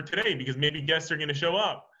cooking it for today because maybe guests are going to show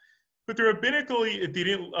up. But rabbinically, they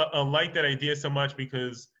didn't like that idea so much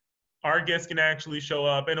because our guests can actually show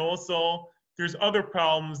up. And also, there's other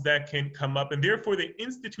problems that can come up. And therefore, they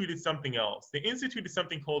instituted something else. They instituted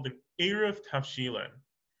something called an Erev Tavshilin.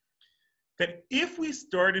 That if we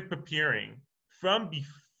started preparing from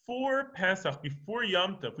before Pesach, before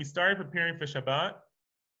Yom Tov, we started preparing for Shabbat,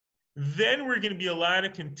 then we're going to be allowed to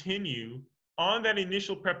continue on that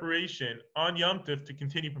initial preparation on Yom Tov to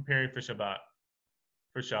continue preparing for Shabbat,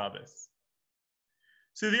 for Shabbos.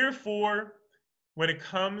 So therefore, when it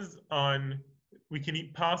comes on, we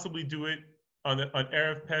can possibly do it on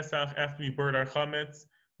Erev Pesach after we burn our chametz.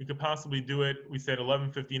 We could possibly do it, we said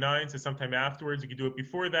 11:59, so sometime afterwards. We could do it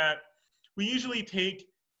before that. We usually take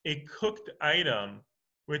a cooked item,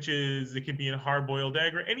 which is, it could be a hard-boiled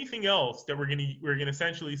egg or anything else that we're gonna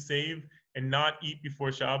essentially save and not eat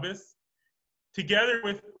before Shabbos, together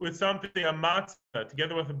with something, a matzah,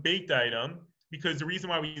 together with a baked item, because the reason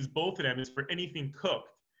why we use both of them is for anything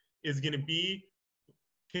cooked is going to be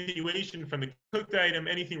continuation from the cooked item.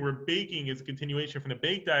 Anything we're baking is continuation from the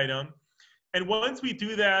baked item. And once we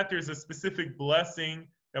do that, there's a specific blessing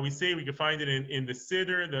that we say. We can find it in the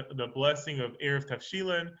Siddur, the blessing of Erev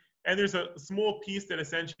Tavshilin. And there's a small piece that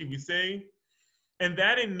essentially we say, and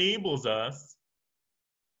that enables us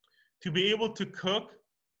to be able to cook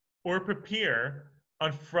or prepare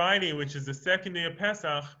on Friday, which is the second day of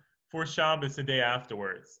Pesach, for Shabbos the day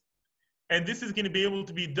afterwards. And this is going to be able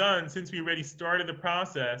to be done since we already started the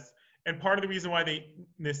process. And part of the reason why they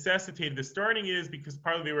necessitated the starting is because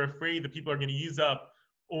partly they were afraid that people are going to use up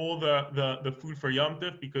all the food for Yom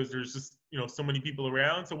Tov because there's just so many people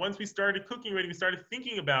around. So once we started cooking already, we started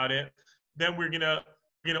thinking about it, then we're gonna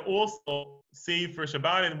also save for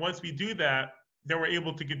Shabbat. And once we do that, then we're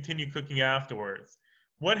able to continue cooking afterwards.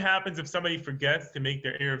 What happens if somebody forgets to make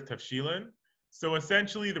their Erev Tavshilin? So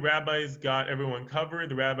essentially, the rabbis got everyone covered.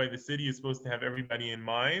 The rabbi of the city is supposed to have everybody in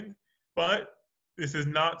mind, but this is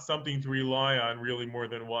not something to rely on really more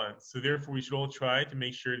than once. So therefore, we should all try to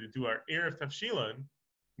make sure to do our Erev Tavshilin,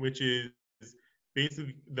 which is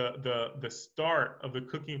basically the start of the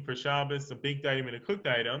cooking for Shabbos, a baked item and a cooked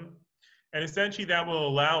item, and essentially that will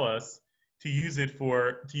allow us to use it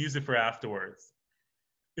for afterwards.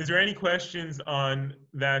 Is there any questions on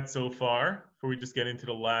that so far before we just get into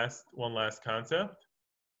the one last concept?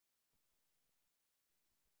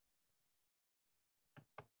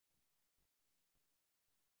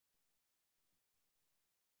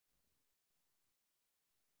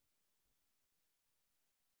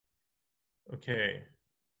 Okay.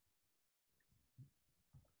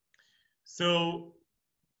 So,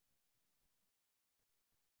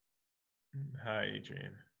 hi,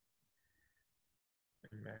 Adrian.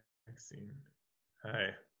 And Maxine. Hi.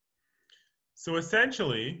 So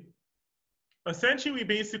essentially, we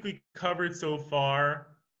basically covered so far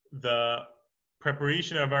the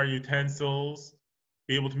preparation of our utensils,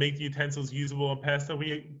 be able to make the utensils usable in Pesach.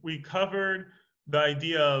 We covered the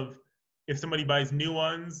idea of if somebody buys new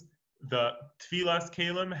ones, the tfilas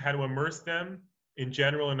kelim, how to immerse them in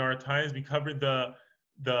general in our times. We covered the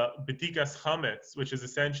bedikas chametz, which is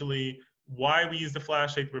essentially why we use the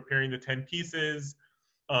flashlight preparing the 10 pieces.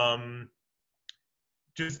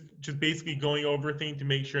 Just basically going over things to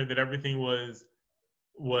make sure that everything was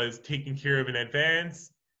was taken care of in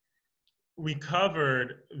advance. We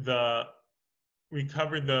covered the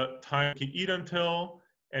time you could eat until,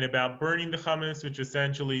 and about burning the chametz, which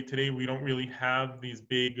essentially today we don't really have these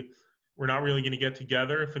big, we're not really going to get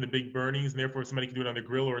together for the big burnings, and therefore if somebody can do it on the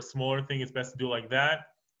grill or a smaller thing, it's best to do it like that.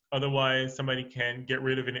 Otherwise, somebody can get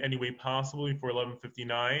rid of it in any way possible before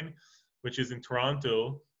 11:59, which is in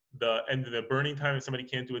Toronto, the end of the burning time. If somebody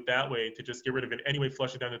can't do it that way, to just get rid of it anyway,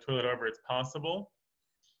 flush it down the toilet, however it's possible.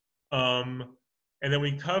 And then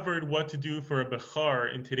we covered what to do for a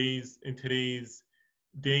bechar in today's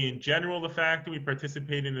day in general, the fact that we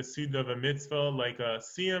participate in the suda of a mitzvah like a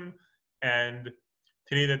siyum, and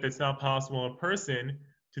today that that's not possible in person,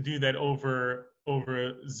 to do that over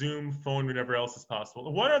Zoom, phone, whatever else is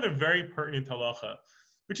possible. One other very pertinent halacha,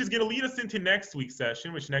 which is going to lead us into next week's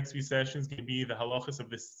session, which next week's session is going to be the halachas of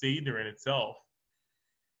the Seder in itself.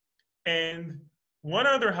 And one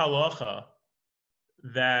other halacha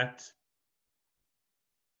that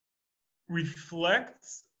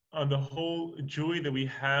reflects on the whole joy that we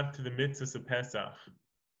have to the mitzvahs of Pesach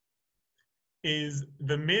is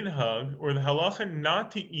the minhag, or the halacha, not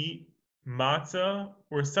to eat matzah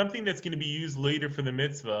or something that's going to be used later for the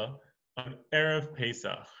mitzvah on Erev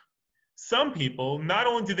Pesach. Some people, not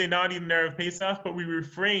only do they not eat on Erev Pesach, but we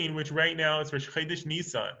refrain, which right now is Rosh Chodesh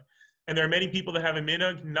Nisan. And there are many people that have a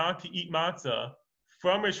minhag not to eat matzah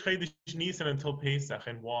from Rosh Chodesh Nisan until Pesach.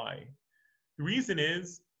 And why? The reason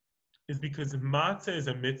is because matzah is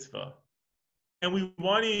a mitzvah. And we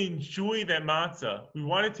want to enjoy that matzah. We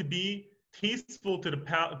want it to be tasteful to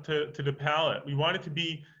the palate. We want it to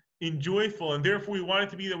be enjoyable. And therefore, we want it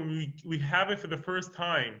to be that when we have it for the first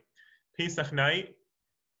time, Pesach night,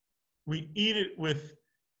 we eat it with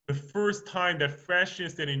the first time, that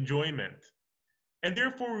freshness and enjoyment. And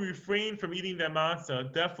therefore, we refrain from eating that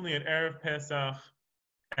matzah, definitely on Erev Pesach.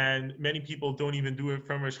 And many people don't even do it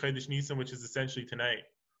from Rosh Chodesh Nisan, which is essentially tonight.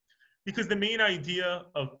 Because the main idea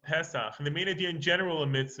of Pesach, and the main idea in general of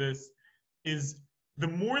mitzvahs, is the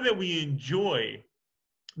more that we enjoy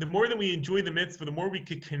the mitzvah, the more we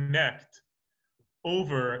could connect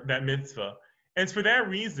over that mitzvah. And it's for that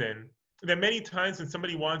reason that many times when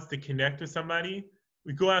somebody wants to connect with somebody,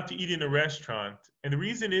 we go out to eat in a restaurant. And the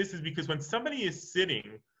reason is because when somebody is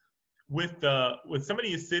sitting with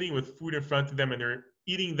food in front of them and they're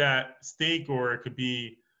eating that steak, or it could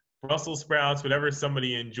be Brussels sprouts, whatever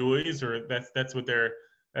somebody enjoys, or that's what they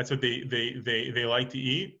like to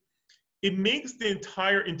eat, it makes the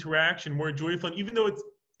entire interaction more joyful. And even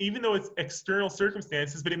though it's external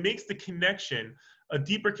circumstances, but it makes the connection a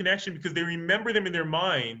deeper connection, because they remember them in their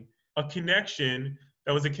mind, a connection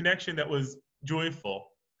that was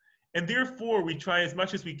joyful. And therefore, we try as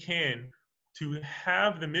much as we can to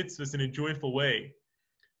have the mitzvahs in a joyful way.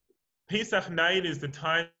 Pesach night is the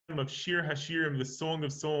time of Shir Hashirim, the Song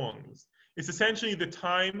of Songs. It's essentially the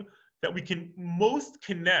time that we can most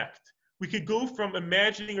connect. We could go from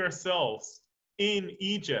imagining ourselves in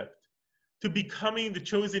Egypt to becoming the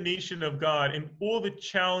chosen nation of God, and all the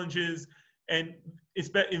challenges, and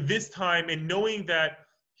in this time, and knowing that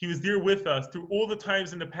He was there with us through all the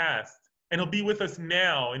times in the past, and He'll be with us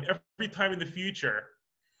now and every time in the future.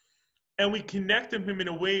 And we connect to Him in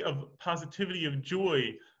a way of positivity, of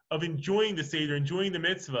joy, of enjoying the Seder, enjoying the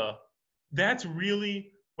mitzvah. That's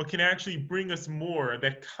really what can actually bring us more,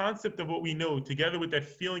 that concept of what we know, together with that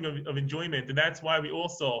feeling of enjoyment. And that's why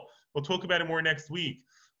we'll talk about it more next week.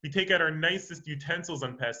 We take out our nicest utensils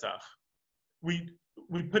on Pesach. We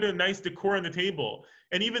put a nice decor on the table.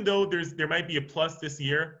 And even though there might be a plus this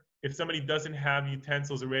year, if somebody doesn't have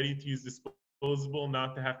utensils already to use disposable,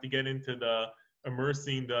 not to have to get into the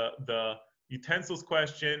immersing the utensils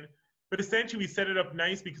question. But essentially, we set it up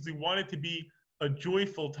nice because we want it to be a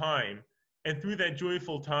joyful time. And through that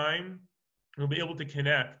joyful time, we'll be able to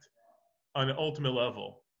connect on an ultimate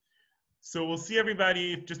level. So we'll see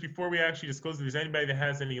everybody, just before we actually disclose, if there's anybody that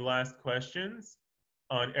has any last questions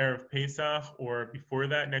on Erev Pesach, or before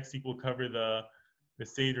that, next week we'll cover the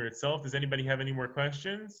Seder itself. Does anybody have any more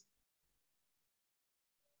questions?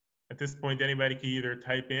 At this point, anybody can either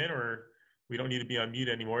type in, or we don't need to be on mute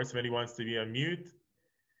anymore. So if anybody wants to be on mute.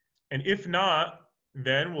 And if not,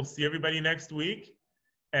 then we'll see everybody next week.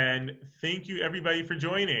 And thank you, everybody, for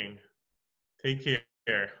joining. Take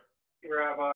care. Rabbi.